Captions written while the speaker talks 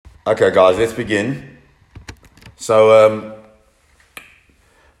Okay, guys, let's begin. So,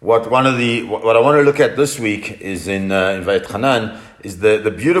 what I want to look at this week is in Vayetchanan is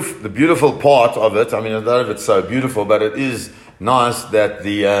the beautiful part of it. I mean, none of it's so beautiful, but it is nice that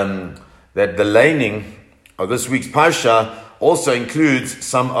the laning of this week's parsha also includes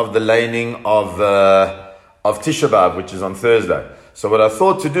some of the laning of Tisha B'Av, which is on Thursday. So what I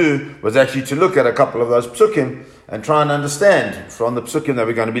thought to do was actually to look at a couple of those psukim and try and understand from the psukim that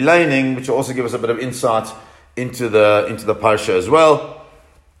we're going to be laning, which will also give us a bit of insight into the parsha as well.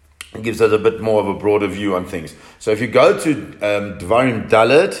 It gives us a bit more of a broader view on things. So if you go to Dvarim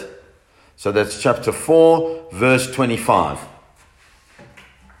Dalet, so that's chapter 4, verse 25.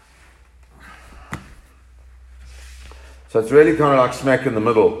 So it's really kind of like smack in the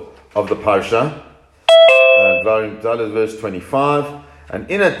middle of the parsha. Dvarim Dalet, verse 25. And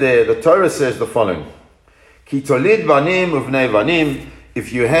in it there, the Torah says the following. Ki tolid banim uvnei banim.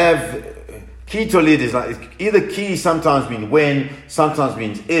 If you have... Ki tolid is like... Either ki sometimes means when, sometimes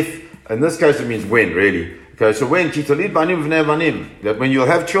means if. In this case, it means when, really. Okay, so when? Ki tolid banim uvnei banim. That when you'll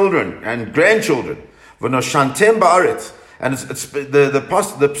have children and grandchildren. V'noshantem ba'aretz. And it's the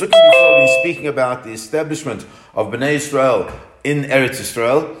psukim before we're speaking about the establishment of Bnei Israel in Eretz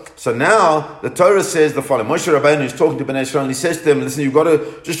Israel. So now the Torah says the following. Moshe Rabbeinu is talking to Bnei Israel and he says to them, listen, you've got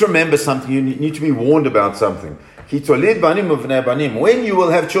to just remember something. You need to be warned about something. When you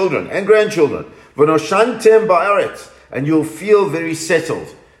will have children and grandchildren, and you'll feel very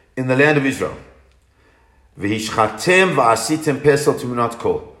settled in the land of Israel.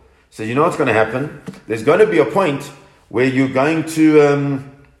 So you know what's going to happen? There's going to be a point where you're going to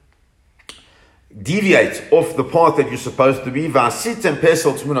deviate off the path that you're supposed to be,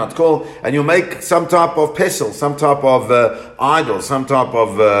 and you'll make some type of pesel, some type of idol, some type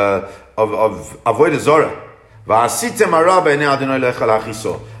of avodah zarah.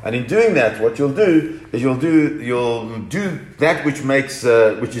 And in doing that, what you'll do is you'll do that which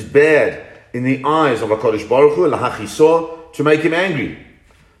is bad in the eyes of HaKadosh Baruch Hu, lahachiso, to make him angry.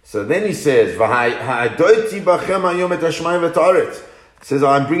 So then he says, says,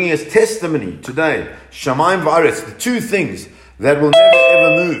 I'm bringing as testimony today, Shamayim v'aretz, the two things that will never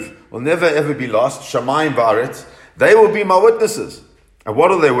ever move, will never ever be lost, Shamayim v'aretz, they will be my witnesses. And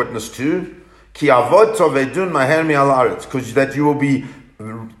what will they witness to? Ki avod tovedun maher mi al aretz, because that you will be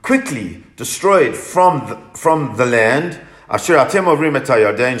quickly destroyed from the land, asher atem ovrim et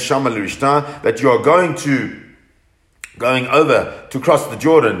hayarden shama l'rishta, that you are going over to cross the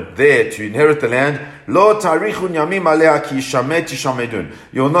Jordan there to inherit the land. Lo tarichun yamim alea ki yishamed tishamedun.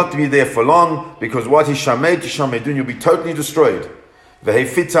 You will not be there for long, because what yishamed tishamedun, you'll be totally destroyed.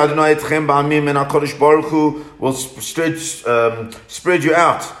 Vehefitz Adonai etchem ba'amim, and HaKadosh Baruch Hu will spread you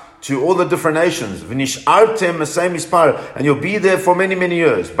out to all the different nations. V'nish'artem mesei mispar, and you'll be there for many, many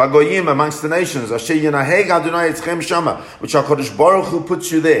years. Bagoyim, amongst the nations, asher yenaheg Adonai etchem shama, which HaKadosh Baruch Hu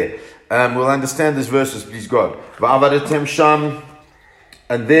puts you there. We'll understand these verses, please God. Va'avadetem sham,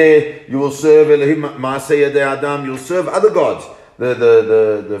 and there you will serve Elohim Ma'aseh Yedei Adam. You'll serve other gods,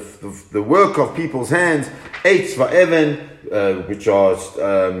 the work of people's hands. Eitz va'even, which are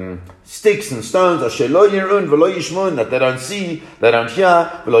sticks and stones. Asher lo yirun v'lo yishmun, that they don't see, they don't hear.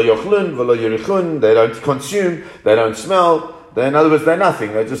 V'lo yochlun v'lo yirichun, they don't consume, they don't smell. In other words, they're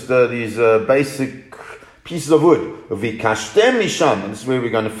nothing. They're just these basic pieces of wood. V'kashtem misham, and this is where we're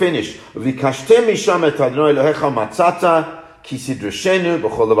going to finish. V'kashtem misham et Adonai Elohecha matzata ki sidroshenu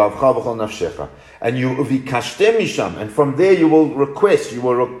b'chol levavcha b'chol nafshecha. And you v'kashtem misham, and from there you will request, you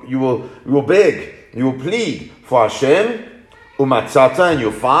will beg, you will plead for Hashem umatzata, and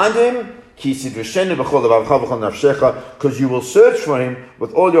you'll find him ki sidroshenu b'chol levavcha b'chol nafshecha, because you will search for him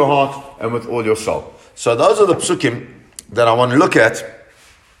with all your heart and with all your soul. So those are the psukim that I want to look at.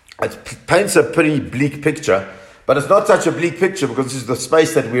 It paints a pretty bleak picture, but it's not such a bleak picture because this is the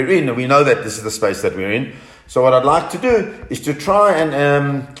space that we're in, and we know that this is the space that we're in. So what I'd like to do is to try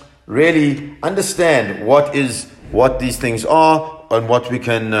and really understand what these things are and what we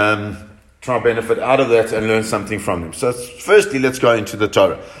can try and benefit out of that and learn something from them. So firstly, let's go into the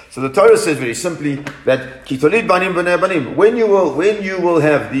Torah. So the Torah says very simply that Ki tolid banim b'nei banim, when you will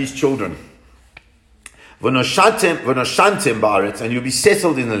have these children, V'noshantem ba'aretz, and you'll be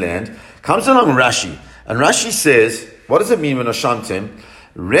settled in the land, comes along Rashi. And Rashi says, what does it mean, v'noshantem?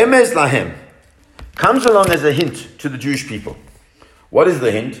 Remez lahem. Comes along as a hint to the Jewish people. What is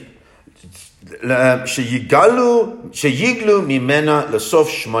the hint? Sheyiglu mimena lesof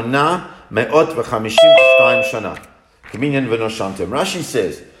shmona me'ot v'chamishim v'shtayim shana. Communion v'noshantem. Rashi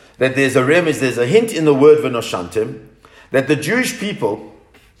says that there's a remez, there's a hint in the word v'noshantem, that the Jewish people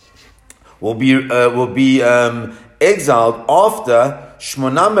will be exiled after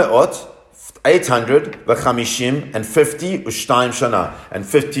 850 shana, and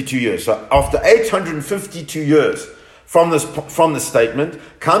 52 years. So after 852 years from this statement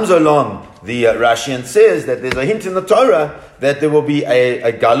comes along the Rashi and says that there's a hint in the Torah that there will be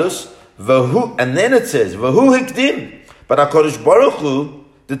a galus, and then it says v'hu hikdim, but HaKadosh Baruch Hu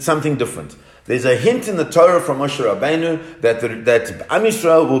did something different. There's a hint in the Torah from Moshe Rabbeinu that Am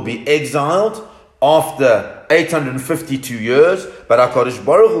Yisrael will be exiled after 852 years, but HaKadosh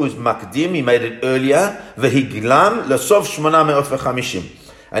Baruch Hu is makdim, he made it earlier, v'higlam l'sof 850,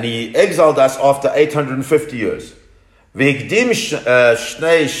 and he exiled us after 850 years. V'higdim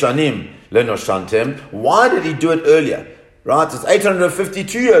shnei shanim lenoshantem. Why did he do it earlier? Right, it's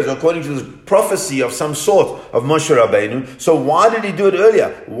 852 years according to this prophecy of some sort of Moshe Rabbeinu. So why did he do it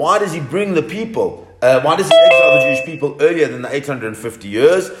earlier? Why does he bring the people? Why does he exile the Jewish people earlier than the 850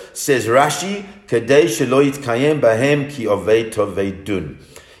 years? Says Rashi, Kedei shelo yitkayem bahem ki ovei tovei dun.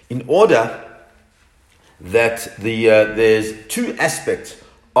 In order that there's two aspects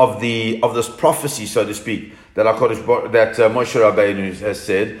of this prophecy, so to speak, that Moshe Rabbeinu has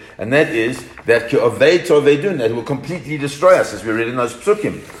said, and that is that ki ovei tovei dun, that will completely destroy us, as we read in those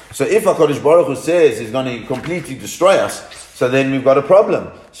psukim. So if HaKadosh Baruch Hu says he's going to completely destroy us, so then we've got a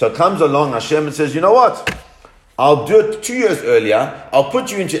problem. So comes along Hashem and says, you know what? I'll do it 2 years earlier. I'll put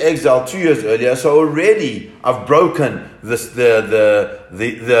you into exile 2 years earlier. So already I've broken the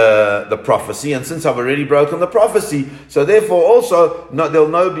prophecy, and since I've already broken the prophecy, so therefore also there'll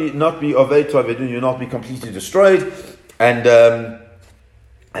not be ovei tovei dun. You'll not be completely destroyed, and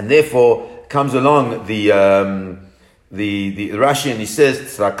therefore comes along the Rashi and he says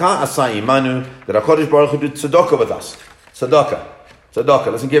tzedakah asa imanu, that HaKadosh Baruch Hu did tzedakah with us. Tzedakah.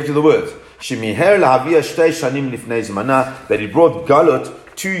 Listen carefully to the words. Shemiher lahavia shtei shanim lifnei zmana, that he brought galut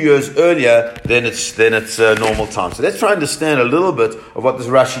 2 years earlier than it's normal time. So let's try and understand a little bit of what this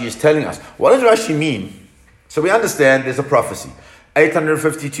Rashi is telling us. What does Rashi mean? So we understand there's a prophecy.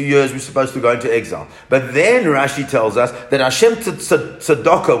 852 years we're supposed to go into exile. But then Rashi tells us that Hashem did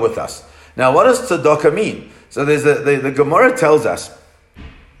tzedakah with us. Now what does tzedakah mean? So there's the Gemara tells us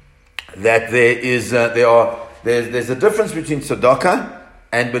that there's a difference between tzedakah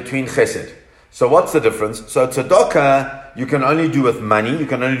and between chesed. So what's the difference? So tzedakah you can only do with money, you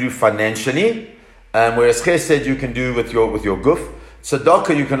can only do financially, whereas chesed you can do with your guf.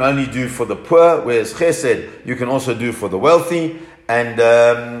 Tzedakah you can only do for the poor, whereas chesed you can also do for the wealthy. And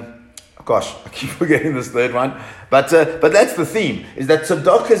I keep forgetting this third one, but that's the theme: is that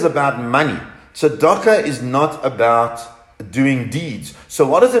tzedakah is about money. Tzedakah is not about doing deeds. So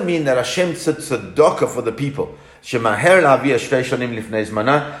what does it mean that Hashem did tzedakah for the people?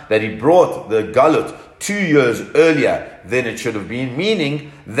 That he brought the galut 2 years earlier than it should have been,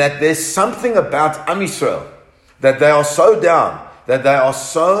 meaning that there's something about Am Yisrael, that they are so down, that they are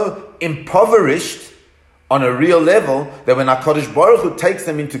so impoverished on a real level, that when HaKadosh Baruch Hu takes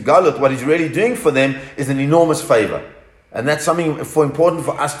them into galut, what he's really doing for them is an enormous favor. And that's something important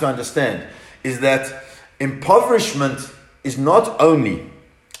for us to understand, is that impoverishment is not only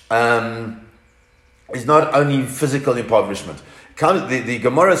physical impoverishment. The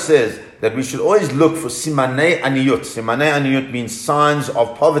Gemara says that we should always look for simanei aniyut. Simanei aniyut means signs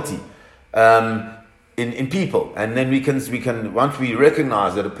of poverty in people, and then we can once we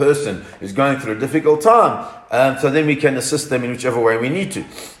recognize that a person is going through a difficult time, so then we can assist them in whichever way we need to.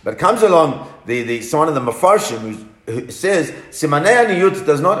 But comes along one of the Mefarshim who says simanei aniyut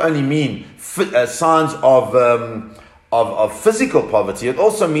does not only mean signs of physical poverty, it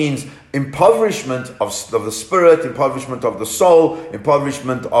also means impoverishment of the spirit, impoverishment of the soul,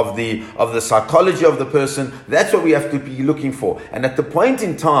 impoverishment of the psychology of the person. That's what we have to be looking for. And at the point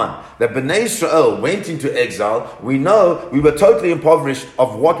in time that Bnei Israel went into exile, we know we were totally impoverished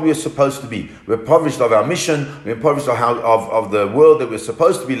of what we were supposed to be. We're impoverished of our mission, we're impoverished of the world that we're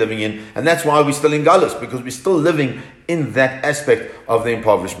supposed to be living in, and that's why we're still in Galus, because we're still living in that aspect of the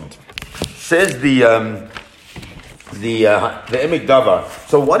impoverishment. Says the Emek Davar.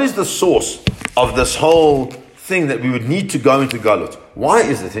 So what is the source of this whole thing that we would need to go into Galut? Why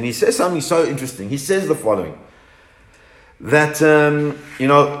is it? And he says something so interesting. He says the following, that when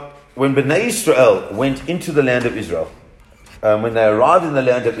Bnei Israel went into the land of Israel, when they arrived in the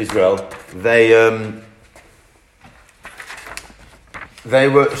land of Israel, they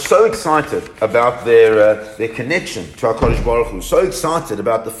were so excited about their connection to HaKadosh Baruch Hu, so excited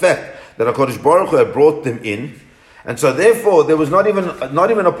about the fact that HaKadosh Baruch Hu had brought them in. And so therefore there was not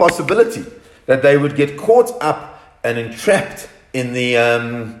even a possibility that they would get caught up and entrapped in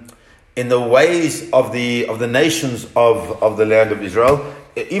the ways of the nations of the land of Israel,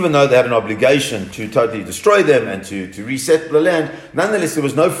 even though they had an obligation to totally destroy them and to reset the land, nonetheless there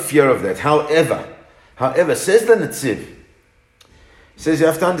was no fear of that. However, says the Netziv, says you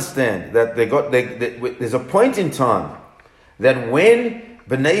have to understand that there's a point in time that when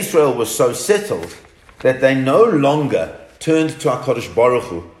Bnei Israel was so settled that they no longer turned to HaKadosh Baruch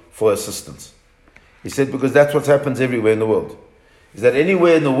Hu for assistance. He said, because that's what happens everywhere in the world. Is that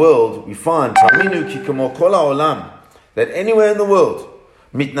anywhere in the world we find that anywhere in the world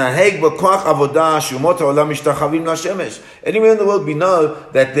anywhere in the world we know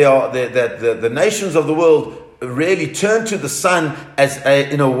that the nations of the world really turn to the sun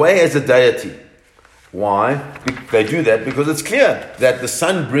in a way as a deity. Why? They do that because it's clear that the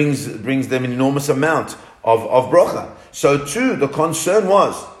sun brings them an enormous amount of bracha. So too, the concern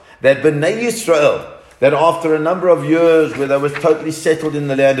was that Bnei Yisrael, that after a number of years where they were totally settled in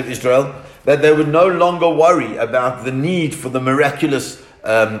the land of Israel, that they would no longer worry about the need for the miraculous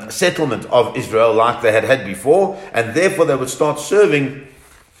settlement of Israel like they had before, and therefore they would start serving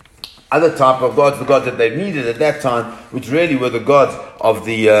other type of gods, the gods that they needed at that time, which really were the gods of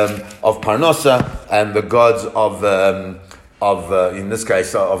Parnasa and the gods in this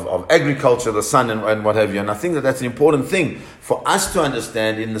case of agriculture, the sun and what have you. And I think that that's an important thing for us to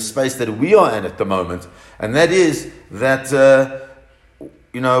understand in the space that we are in at the moment, and that is that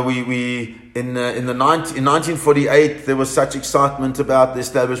in 1948 there was such excitement about the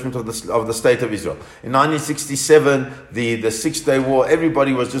establishment of the state of Israel. In 1967, the 6 Day War,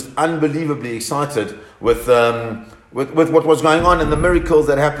 everybody was just unbelievably excited with what was going on and the miracles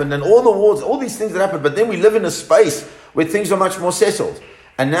that happened and all the wars, all these things that happened. But then we live in a space where things are much more settled.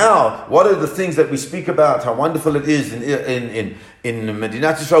 And now, what are the things that we speak about? How wonderful it is in Medinat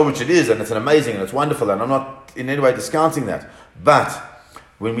Yisrael, which it is, and it's amazing and it's wonderful, and I'm not in any way discounting that. But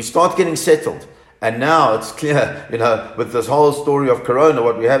when we start getting settled, and now it's clear, with this whole story of Corona,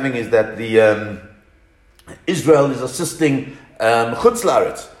 what we're having is that Israel is assisting Chutz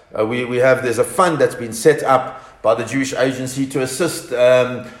La'aretz. There's a fund that's been set up by the Jewish Agency to assist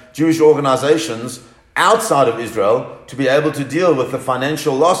Jewish organizations outside of Israel to be able to deal with the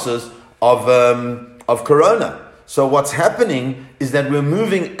financial losses of Corona. So what's happening is that we're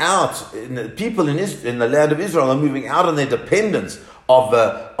moving out. People in the land of Israel are moving out on their dependence of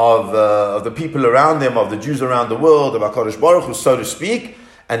the people around them, of the Jews around the world, of HaKadosh Baruch Hu, so to speak.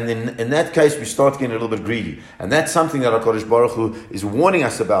 And in that case, we start getting a little bit greedy. And that's something that HaKadosh Baruch Hu is warning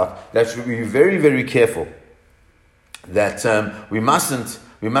us about, that we should be very, very careful. That we mustn't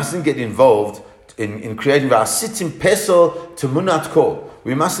get involved in creating v'asitim pesel temunat kol.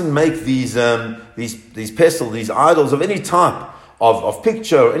 We mustn't make these pesel, these idols of any type of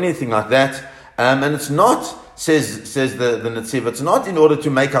picture or anything like that. And it's not, says the Netziv, it's not in order to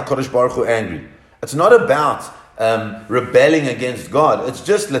make HaKadosh Baruch Hu angry. It's not about rebelling against God. It's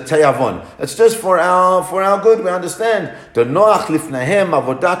just l'teyavon. It's just for our good. We understand. The noach lifnehem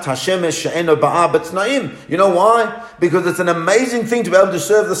avodat hashemesh she'eno ba'a b'tnaim. You know why? Because it's an amazing thing to be able to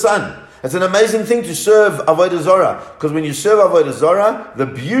serve the sun. It's an amazing thing to serve Avodah Zarah. Because when you serve Avodah Zarah, the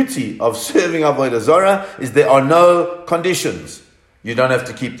beauty of serving Avodah Zarah is there are no conditions. You don't have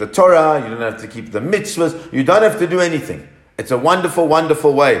to keep the Torah. You don't have to keep the mitzvahs. You don't have to do anything. It's a wonderful,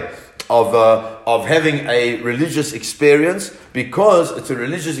 wonderful way of having a religious experience, because it's a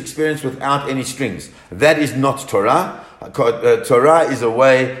religious experience without any strings. That is not Torah. Torah is a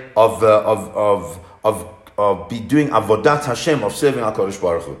way of doing avodat Hashem, of serving HaKadosh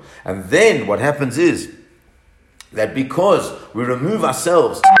Baruch Hu. And then what happens is that because we remove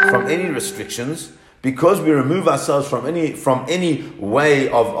ourselves from any restrictions, because we remove ourselves from any way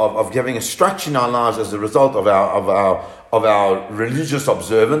of having a structure in our lives as a result of our religious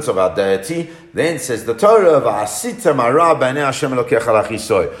observance of our deity, then says the Torah,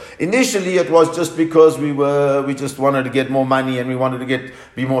 initially it was just because we just wanted to get more money and we wanted to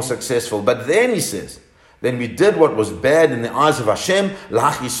be more successful. But then he says, then we did what was bad in the eyes of Hashem,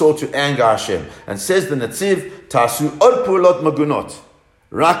 he sought to anger Hashem. And says the Netziv, Tasu or pulot magunot,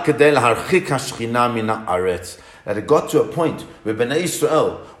 rak kedei laharchik hashchina mina aretz. That it got to a point where Bnei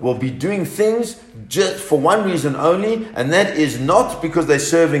Israel will be doing things just for one reason only, and that is not because they're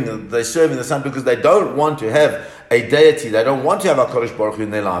serving the sun, because they don't want to have a deity, they don't want to have HaKadosh Baruch Hu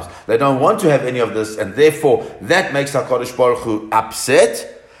in their lives, they don't want to have any of this, and therefore that makes HaKadosh Baruch Hu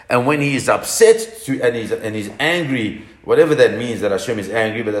upset. And when he is upset and he's angry, whatever that means, that Hashem is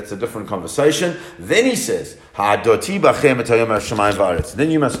angry, but that's a different conversation, then he says, then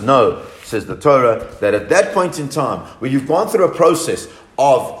you must know, says the Torah, that at that point in time, where you've gone through a process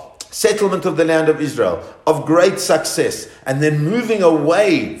of settlement of the land of Israel, of great success, and then moving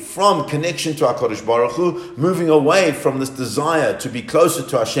away from connection to HaKadosh Baruch Hu, moving away from this desire to be closer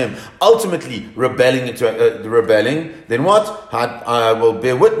to Hashem, ultimately rebelling, then what? I will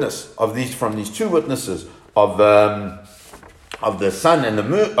bear witness of these, from these two witnesses of the sun and the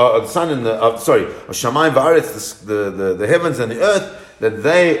moon, of Shamayim Va'aretz, the heavens and the earth, that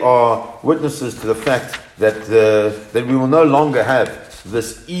they are witnesses to the fact that that we will no longer have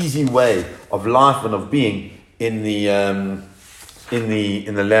this easy way of life and of being in the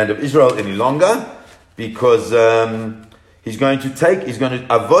land of Israel any longer, because he's going to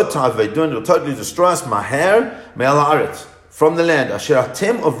avot ta'avedun, will totally destroy us maher me'al haaretz, from the land asher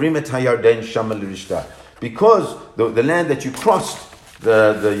atem ovrim et hayarden shama l'rishta, because the land that you crossed,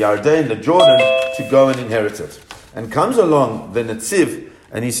 the Yarden, the Jordan, to go and inherit it. And comes along the Netziv,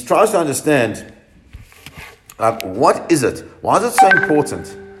 and he tries to understand, what is it? Why is it so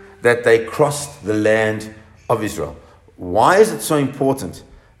important that they crossed the land of Israel? Why is it so important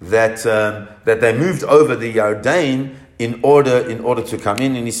that they moved over the Yarden in order to come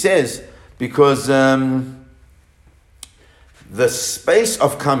in? And he says, because the space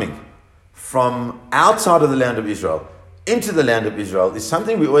of coming from outside of the land of Israel into the land of Israel is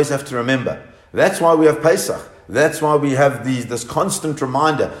something we always have to remember. That's why we have Pesach. That's why we have this constant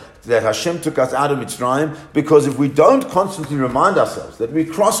reminder that Hashem took us out of Mitzrayim, because if we don't constantly remind ourselves that we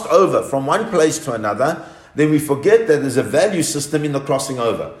crossed over from one place to another, then we forget that there's a value system in the crossing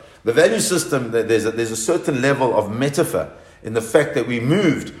over. The value system, there's a certain level of metaphor in the fact that we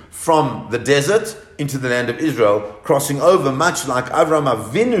moved from the desert into the land of Israel, crossing over, much like Avraham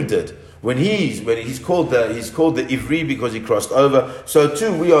Avinu did when he's called the Ivri because he crossed over. So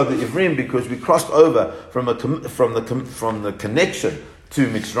too we are the Ivrim because we crossed over from the connection to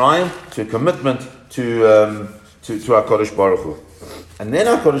Mitzrayim, to a commitment to HaKadosh Baruch Hu. And then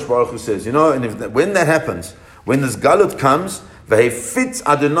HaKadosh Baruch Hu says, and when that happens, when this galut comes, v'hefitz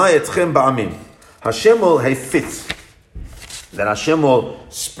Adonai etchem ba'amim, Hashem will hefitz, that Hashem will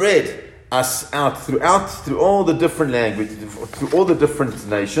spread us out through all the different languages, through all the different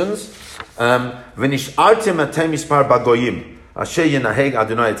nations. V'nish'artem atem mispar bagoyim, asher yenaheg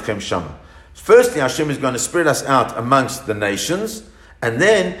Adonai etchem shama. Firstly, Hashem is going to spread us out amongst the nations, and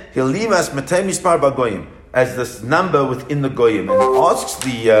then He'll leave us matem mispar bagoyim, as this number within the goyim. And he asks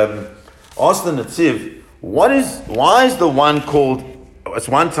the Netziv, why is the one called? At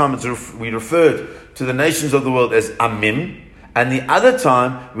one time we referred to the nations of the world as amim, and the other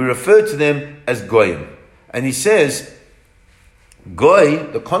time we refer to them as goyim. And he says, goy,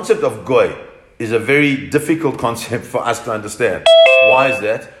 the concept of goy, is a very difficult concept for us to understand. Why is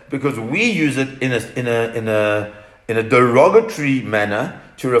that? Because we use it in a derogatory manner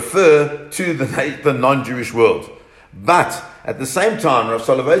to refer to the non-Jewish world. But at the same time, Rav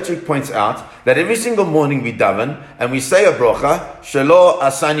Soloveitchik points out that every single morning we daven and we say a bracha, Shelo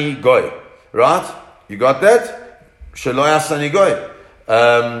Asani Goy. Right? You got that? Shelo Asani Goy.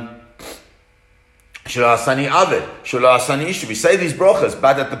 Shelo Asani Aved. Shelo Asani Ishu. We say these brachas,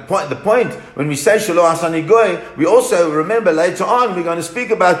 but at the point when we say Shelo Asani Goy, we also remember later on we're going to speak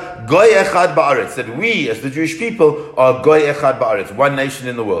about Goy Echad Ba'aretz, that we as the Jewish people are Goy Echad Ba'aretz, one nation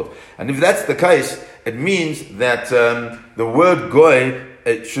in the world. And if that's the case, it means that the word Goy,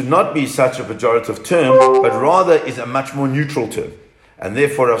 it should not be such a pejorative term, but rather is a much more neutral term. And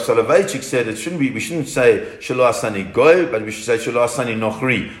therefore, Rav Soloveitchik said we shouldn't say Shelo Asani Goy, but we should say Shelo Asani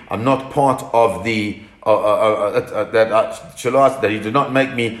Nochri. I'm not part of the that he did not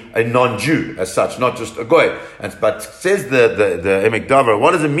make me a non-Jew as such, not just a Goy. But says the Emek Davar,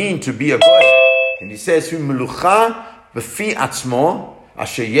 what does it mean to be a Goy? And he says, Hu melucha b'fi atzmo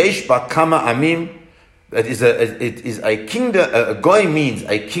asher yesh ba kama amim. It is a kingdom. A Goy means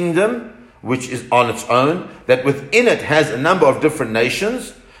a kingdom which is on its own, that within it has a number of different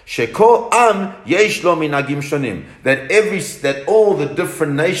nations. Shekol am yesh lo minagim shonim. That all the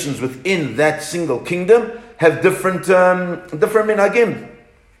different nations within that single kingdom have different minagim.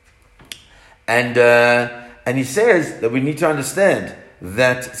 And he says that we need to understand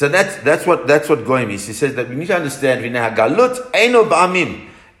that. So that's what goyim is. He says that we need to understand v'nei hagalut eino ba'amim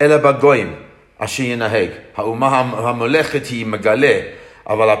ela ba'goyim asher yenaheg ha'umah ha'molechet hi megaleh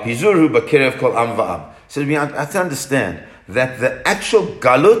aval ha'pizur hu b'kerev kol am va'am. So we have to understand that the actual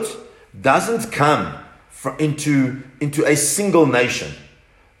galut doesn't come into a single nation.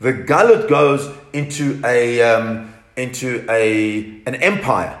 The galut goes into an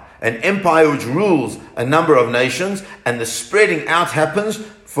empire which rules a number of nations, and the spreading out happens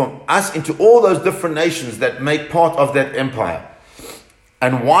from us into all those different nations that make part of that empire.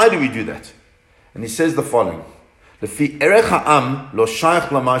 And why do we do that? And he says the following: Lefi erech ha'am lo shaykh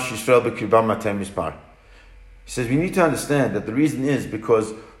lamash Yisrael b'kibam matem mispar. He says we need to understand that the reason is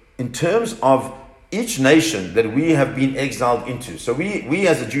because in terms of each nation that we have been exiled into, so we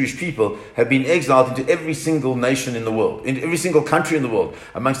as a Jewish people have been exiled into every single nation in the world, in every single country in the world,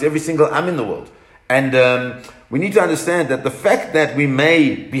 amongst every single am in the world. And we need to understand that the fact that we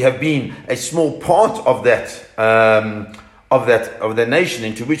have been a small part of that nation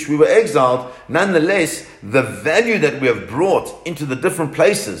into which we were exiled, nonetheless, the value that we have brought into the different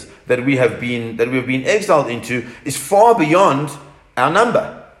places that we have been exiled into is far beyond our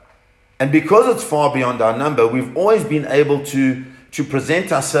number. And because it's far beyond our number, we've always been able to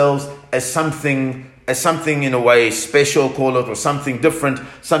present ourselves as something in a way special, call it, or something different,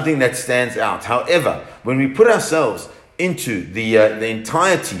 something that stands out. However, when we put ourselves into the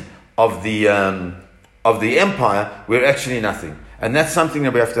entirety of the empire, we're actually nothing. And that's something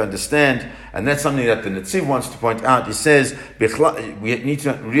that we have to understand, and that's something that the Netziv wants to point out. He says, we need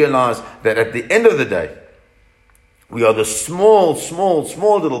to realize that at the end of the day, we are the small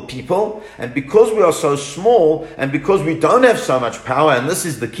little people, and because we are so small, and because we don't have so much power, and this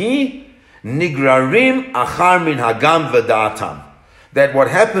is the key, nigrarim achar min hagam v'da'atam. That what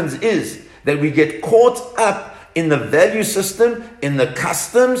happens is that we get caught up in the value system, in the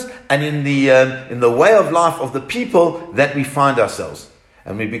customs, and in the way of life of the people that we find ourselves.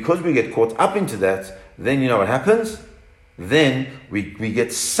 And because we get caught up into that, then you know what happens? Then we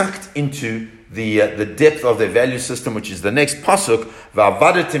get sucked into the depth of their value system, which is the next pasuk,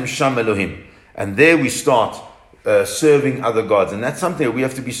 va'avadetim sham Elohim. And there we start serving other gods. And that's something that we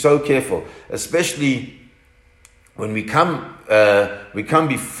have to be so careful, especially when we come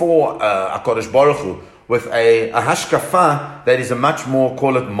before HaKadosh Baruch Hu with a hashkafa that is a much more,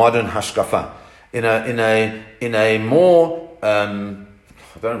 call it modern hashkafa. In a more, I don't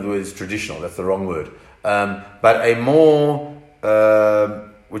know if the word is traditional, that's the wrong word. But a more,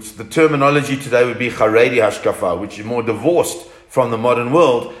 which the terminology today would be Haredi hashkafa, which is more divorced from the modern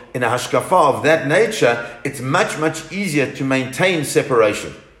world. In a hashkafa of that nature, it's much easier to maintain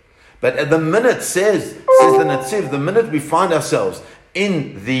separation. But at the minute, says the Netziv, the minute we find ourselves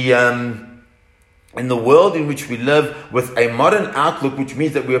in the world in which we live with a modern outlook, which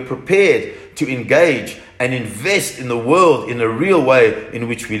means that we are prepared to engage and invest in the world in a real way in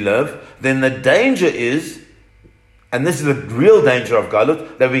which we live, then the danger is, and this is the real danger of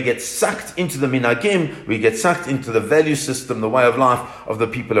Galut, that we get sucked into the minhagim, we get sucked into the value system, the way of life of the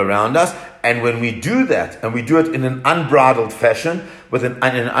people around us. And when we do that, and we do it in an unbridled fashion, in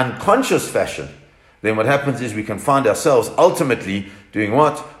an unconscious fashion, then what happens is we can find ourselves ultimately doing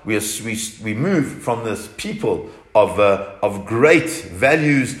what? We move from this people of great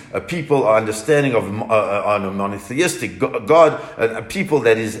values, a people understanding of on a monotheistic God, a people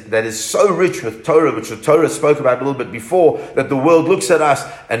that is so rich with Torah, which the Torah spoke about a little bit before, that the world looks at us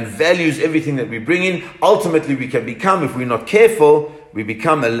and values everything that we bring in. Ultimately, we can become, if we're not careful, we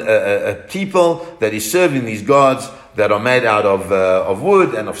become a people that is serving these gods that are made out of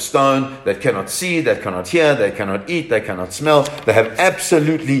wood and of stone, that cannot see, that cannot hear, they cannot eat, they cannot smell. They have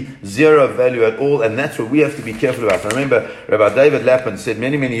absolutely zero value at all, and that's what we have to be careful about. I remember Rabbi David Lappin said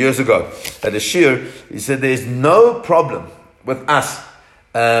many years ago at a shir, he said there's no problem with us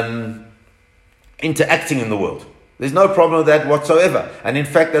interacting in the world. There's no problem with that whatsoever. And in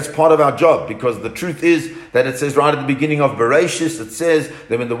fact, that's part of our job, because the truth is that it says right at the beginning of Bereshis, it says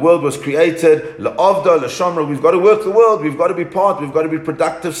that when the world was created, La'avda, La'shamra, we've got to work the world, we've got to be part, we've got to be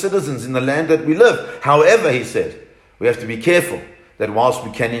productive citizens in the land that we live. However, he said, we have to be careful that whilst we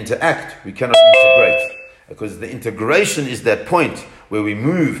can interact, we cannot integrate. Because the integration is that point where we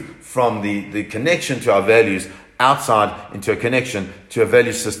move from the connection to our values outside into a connection to a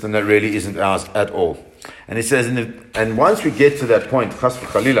value system that really isn't ours at all. And he says, and once we get to that point, chas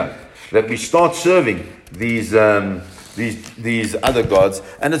v'chalila, that we start serving these other gods,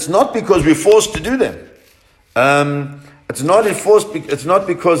 and it's not because we're forced to do them. It's not enforced. It's not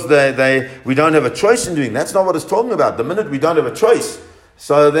because we don't have a choice in doing. That's not what it's talking about. The minute we don't have a choice,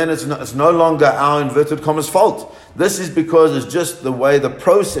 so then it's no longer our inverted commas fault. This is because it's just the way the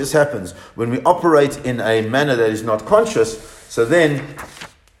process happens when we operate in a manner that is not conscious. So then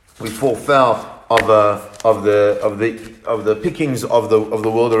we fall foul of the pickings of the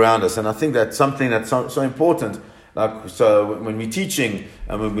world around us. And I think that's something that's so important. Like, so when we're teaching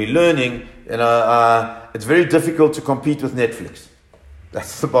and when we're learning, it's very difficult to compete with Netflix.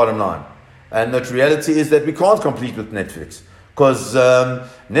 That's the bottom line. And the reality is that we can't compete with Netflix, because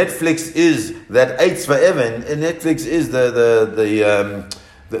Netflix is that eitz forever, and Netflix is the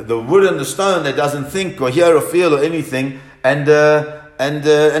wood and the stone that doesn't think or hear or feel or anything, and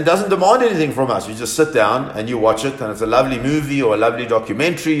and doesn't demand anything from us. You just sit down and you watch it, and it's a lovely movie or a lovely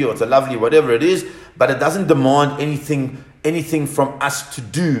documentary or it's a lovely whatever it is, but it doesn't demand anything from us to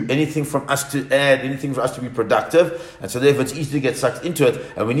do, anything from us to add, anything for us to be productive. And so therefore it's easy to get sucked into it,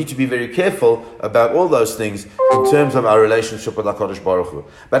 and we need to be very careful about all those things in terms of our relationship with HaKadosh Baruch Hu.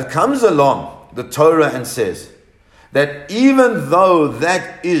 But it comes along the Torah and says that even though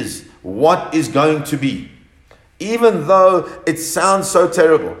that is what is going to be, even though it sounds so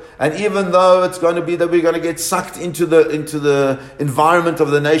terrible, and even though it's going to be that we're going to get sucked into the environment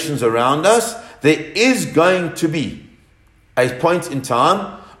of the nations around us, there is going to be a point in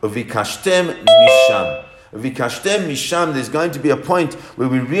time of Vikashtem Misham. Vikashtem Misham, there's going to be a point where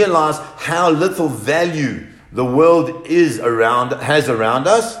we realize how little value the world has around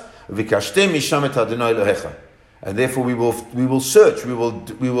us. Vikashtem Misham et Adonai Elohecha. And therefore we will search, we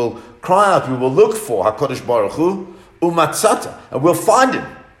will cry out, we will look for HaKadosh Baruch Hu, umatzata, and we'll find him.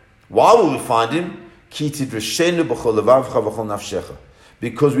 Why will we find him? Ki tidrashenu b'chol levavcha v'chol nafshecha.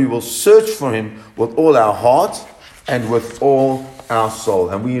 Because we will search for him with all our heart and with all our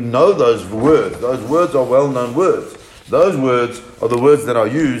soul. And we know those words. Those words are well-known words. Those words are the words that are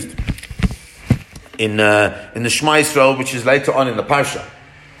used in the Shema Yisrael, which is later on in the Parsha.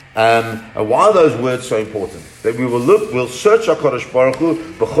 And why are those words so important? That we'll search HaKadosh Baruch Hu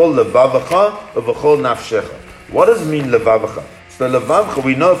b'chol levavacha v'chol nafshecha. What does it mean levavacha? So levavacha,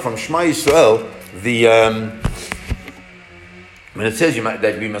 we know from Shema Yisrael, when it says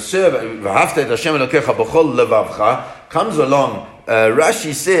that we must serve v'ahavta et Hashem Elokecha b'chol levavacha, comes along,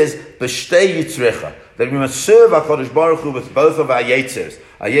 Rashi says b'shtei yitzrecha, that we must serve HaKadosh Baruch Hu with both of our yetzers,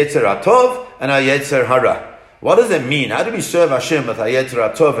 our yetzer hatov and our yetzer hara. What does that mean? How do we serve Hashem with Hayetzer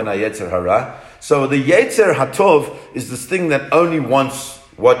Hatov and Hayetzer Hara? So the Yetzer Hatov is this thing that only wants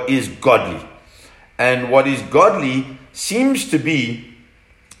what is godly. And what is godly seems to be,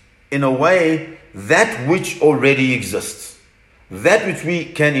 in a way, that which already exists. That which we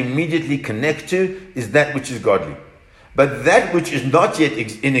can immediately connect to is that which is godly. But that which is not yet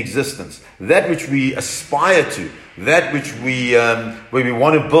in existence, that which we aspire to, that which where we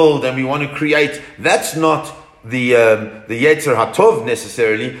want to build and we want to create, that's not the Yetzer Hatov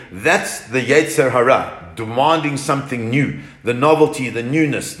necessarily, that's the Yetzer Hara, demanding something new, the novelty, the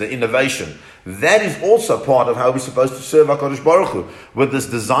newness, the innovation. That is also part of how we're supposed to serve HaKadosh Baruch Hu. With this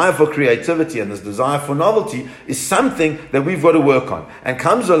desire for creativity and this desire for novelty is something that we've got to work on. And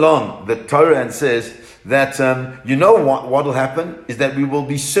comes along the Torah and says that, you know what will happen? Is that we will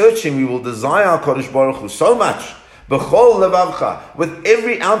be searching, we will desire HaKadosh Baruch Hu so much, b'chol levavcha, with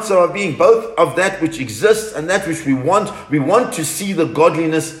every ounce of our being, both of that which exists and that which we want to see the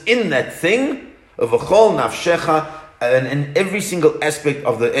godliness in that thing, of b'chol nafshecha, and in every single aspect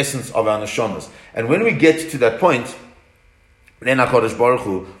of the essence of our neshamas. And when we get to that point, then HaKadosh Baruch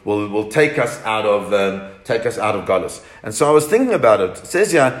Hu will take us out of galus. And so I was thinking about it. It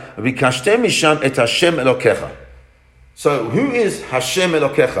says here, "Vikashtem misham et Hashem Elokecha." So who is Hashem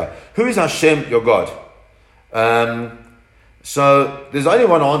Elokecha? Who is Hashem, your God? So there's only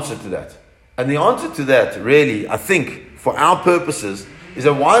one answer to that. And the answer to that, really, I think, for our purposes, is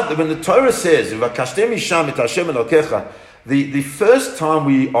that when the Torah says, the first time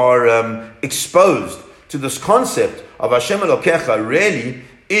we are exposed to this concept of Hashem Elokecha really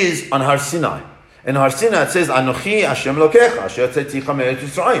is on Har Sinai. In Har Sinai it says, Anochi Hashem Elokecha, Asher tzeticha me'eretz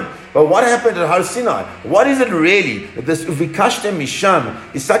Yisrael. But what happened at Har Sinai? What is it really? This Uvikashtem Misham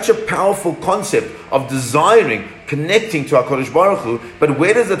is such a powerful concept of desiring, connecting to HaKadosh Baruch Hu. But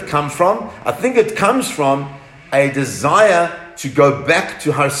where does it come from? I think it comes from a desire to go back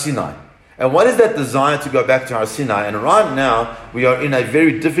to Har Sinai. And what is that desire to go back to Har Sinai? And right now, we are in a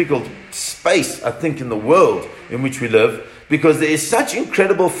very difficult space, I think, in the world in which we live, because there is such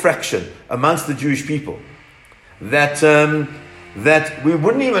incredible fraction amongst the Jewish people that we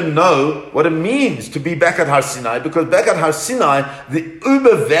wouldn't even know what it means to be back at Har Sinai, because back at Har Sinai, the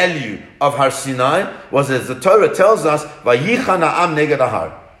uber value of Har Sinai was, as the Torah tells us, Vayichan ha'am neged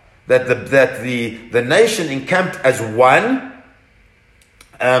hahar, that the nation encamped as one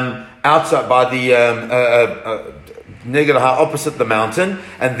outside by the neged hahar, opposite the mountain,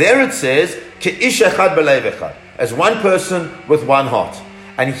 and there it says Ke'ish echad b'leiv echad, as one person with one heart.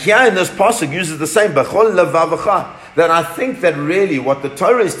 And here in this pasuk uses the same b'chol levavacha. That I think that really what the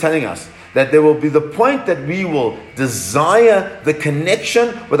Torah is telling us, that there will be the point that we will desire the connection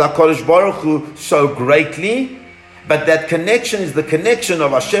with HaKadosh Baruch Hu so greatly, but that connection is the connection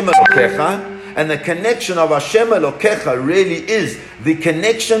of Hashem Elokecha, and the connection of Hashem Elokecha really is the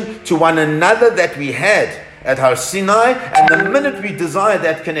connection to one another that we had at Har Sinai, and the minute we desire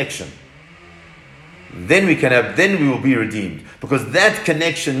that connection, then we will be redeemed. Because that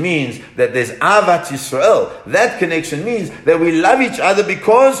connection means that there's Avat Yisrael. That connection means that we love each other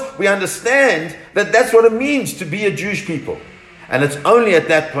because we understand that that's what it means to be a Jewish people. And it's only at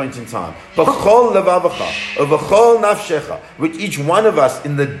that point in time, b'chol levavacha, v'chol nafshecha, which each one of us,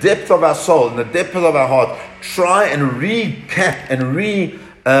 in the depth of our soul, in the depth of our heart, try and recap and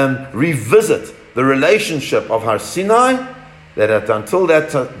revisit the relationship of Har Sinai. That until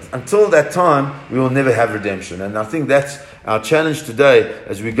that time, we will never have redemption. And I think that's our challenge today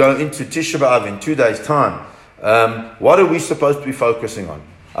as we go into Tisha B'Av in 2 days' time. What are we supposed to be focusing on?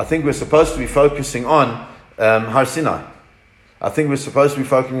 I think we're supposed to be focusing on Har Sinai. I think we're supposed to be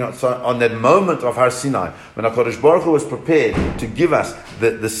focusing on that moment of Har Sinai, when HaKadosh Baruch Hu was prepared to give us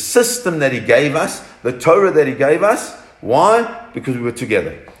the system that He gave us, the Torah that He gave us. Why? Because we were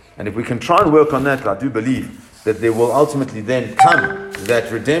together. And if we can try and work on that, I do believe that there will ultimately then come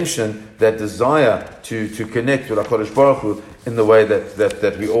that redemption, that desire to connect with HaKadosh Baruch Hu in the way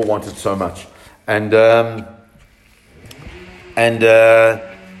that we all wanted so much. And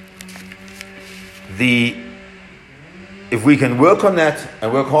if we can work on that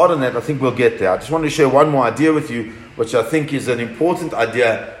and work hard on that, I think we'll get there. I just want to share one more idea with you, which I think is an important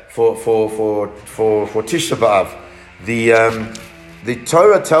idea for Tisha B'Av. The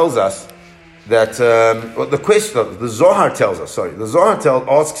Torah tells us that the Zohar tells us. The Zohar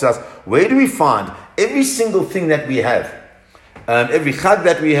asks us, where do we find every single thing that we have, every Chag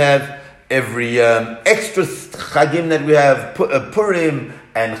that we have, every extra Chagim that we have, Purim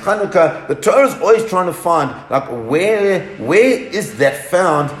and Chanukah. The Torah is always trying to find, like, where is that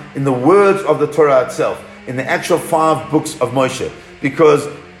found in the words of the Torah itself, in the actual 5 books of Moshe? Because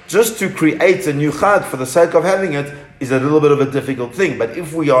just to create a new Chag for the sake of having it is a little bit of a difficult thing. But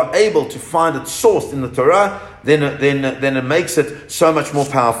if we are able to find it sourced in the Torah, then it makes it so much more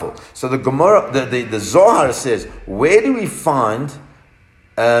powerful. So the Gemara, the Zohar says, where do we find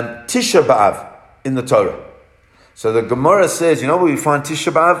Tisha B'Av in the Torah? So the Gemara says, you know where we find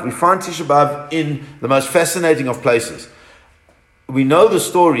Tisha B'Av? We find Tisha B'Av in the most fascinating of places. We know the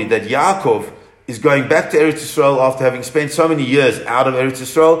story that Yaakov is going back to Eretz Yisrael after having spent so many years out of Eretz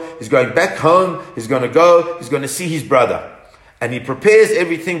Yisrael. He's going back home. He's going to see his brother. And he prepares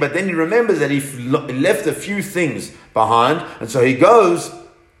everything, but then he remembers that he left a few things behind. And so he goes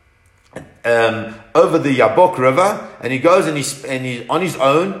over the Yabok River, and he goes and he's on his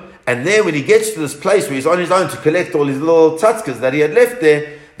own. And there, when he gets to this place where he's on his own to collect all his little tzatkas that he had left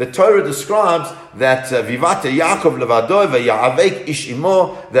there, the Torah describes that Vivata Yaakov levado ve'ya'avek ish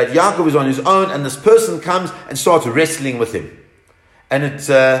imo, that Yaakov is on his own, and this person comes and starts wrestling with him. And it's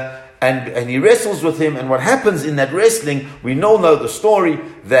and he wrestles with him, and what happens in that wrestling, we all know the story,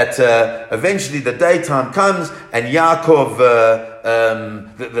 that eventually the daytime comes, and Yaakov,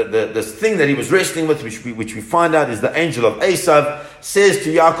 this thing that he was wrestling with, which we find out is the angel of Esav, says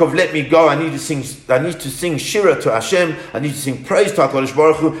to Yaakov, let me go, I need to sing Shira to Hashem, I need to sing praise to HaKadosh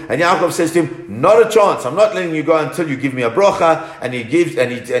Baruch Hu. And Yaakov says to him, not a chance, I'm not letting you go until you give me a bracha. And he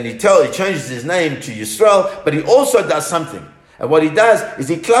changes his name to Yisrael, but he also does something. And what he does is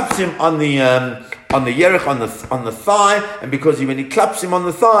he claps him on the yerech, on the thigh, and when he claps him on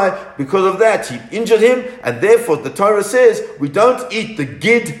the thigh, because of that he injured him, and therefore the Torah says we don't eat the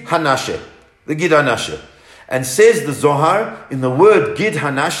Gid Hanashe, and says the Zohar, in the word Gid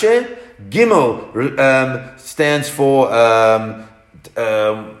Hanashe, Gimel stands for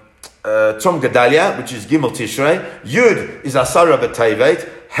Tzom Gedalia, which is Gimel Tishrei. Yud is Asara B'Tevet.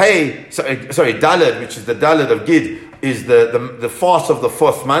 Daled, which is the Daled of Gid, is the fast of the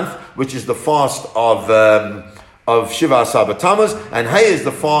 4th month, which is the fast of Shiva Asar B'Tammuz, and Hay is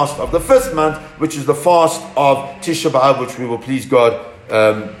the fast of the 5th month, which is the fast of Tisha B'Av, which we will please God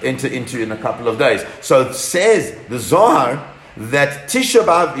enter into in a couple of days. So it says the Zohar that Tisha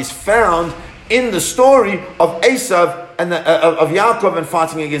B'Av is found in the story of Esav and of Yaakov and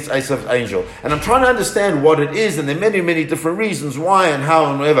fighting against Esav's angel. And I'm trying to understand what it is, and there are many, many different reasons why and how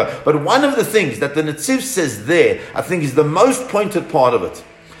and whatever. But one of the things that the Netziv says there, I think is the most pointed part of it,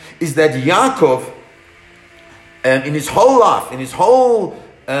 is that Yaakov, in his whole life, in his whole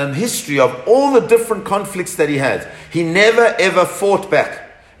history of all the different conflicts that he had, he never ever fought back.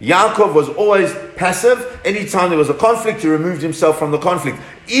 Yaakov was always passive. Anytime there was a conflict, he removed himself from the conflict.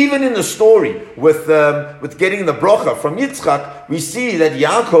 Even in the story with getting the bracha from Yitzchak, we see that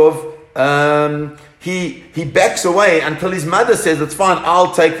Yaakov, he backs away until his mother says, it's fine,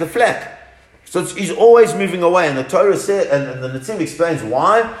 I'll take the flak. So he's always moving away. And the Torah says, and the Netziv explains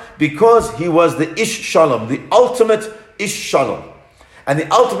why. Because he was the Ish Shalom, the ultimate Ish Shalom. And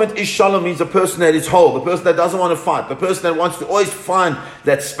the ultimate ish shalom means a person that is whole, the person that doesn't want to fight, the person that wants to always find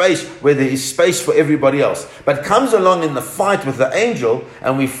that space where there is space for everybody else. But comes along in the fight with the angel,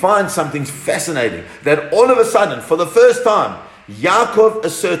 and we find something fascinating, that all of a sudden, for the first time, Yaakov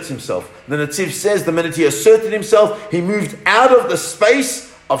asserts himself. The Netziv says the minute he asserted himself, he moved out of the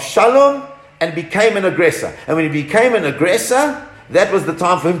space of shalom and became an aggressor. And when he became an aggressor, that was the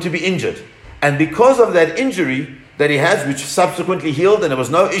time for him to be injured. And because of that injury that he has, which subsequently healed and there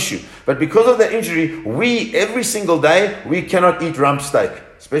was no issue, but because of that injury, we, every single day, we cannot eat rump steak,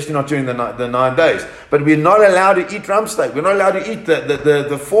 especially not during the 9 days. But we're not allowed to eat rump steak. We're not allowed to eat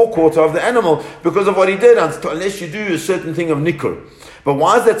the forequarter of the animal because of what he did, unless you do a certain thing of nikur. But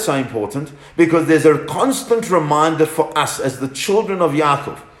why is that so important? Because there's a constant reminder for us as the children of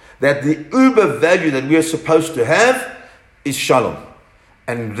Yaakov that the uber value that we are supposed to have is shalom.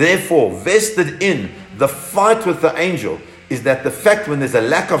 And therefore, vested in the fight with the angel is that the fact when there's a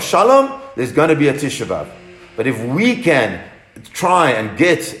lack of shalom, there's going to be a Tisha B'Av. But if we can try and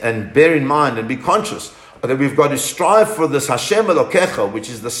get and bear in mind and be conscious that we've got to strive for this Hashem Elokecha, which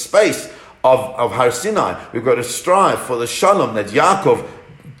is the space of Har Sinai, we've got to strive for the shalom that Yaakov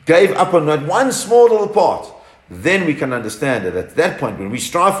gave up on that one small little part, then we can understand that at that point, when we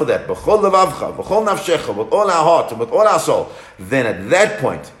strive for that, b'chol levavcha, b'chol nafshecha, with all our heart and with all our soul, then at that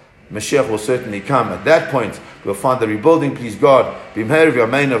point, Mashiach will certainly come. At that point, we'll find the rebuilding, please God, b'mher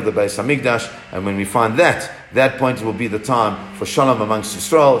v'yamein of the Beis Hamikdash, and when we find that point will be the time for shalom amongst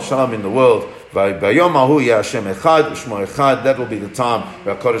Yisrael, shalom in the world. V'yom hahu yeh Hashem echad, u'shmo echad. That will be the time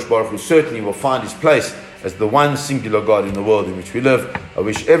where HaKadosh Baruch Hu certainly will find his place as the one singular God in the world in which we live. I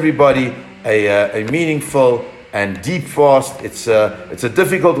wish everybody a meaningful and deep fast. It's a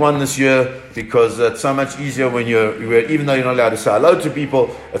difficult one this year because it's so much easier when even though you're not allowed to say hello to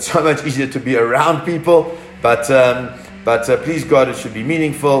people, it's so much easier to be around people. But please God, it should be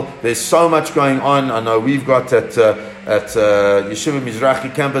meaningful. There's so much going on. I know we've got at Yeshiva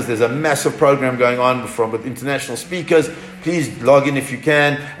Mizrahi campus, there's a massive program going on with international speakers. Please log in if you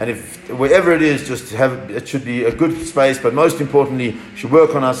can, and if wherever it is, it should be a good space. But most importantly, we should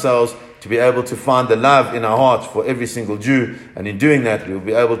work on ourselves to be able to find the love in our hearts for every single Jew, and in doing that, we'll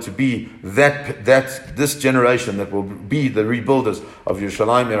be able to be this generation that will be the rebuilders of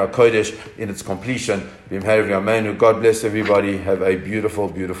Yerushalayim Eir HaKodesh in its completion. B'mher v'yameinu. God bless everybody. Have a beautiful,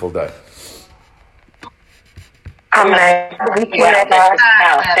 beautiful day. Amen.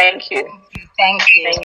 Thank you. Thank you.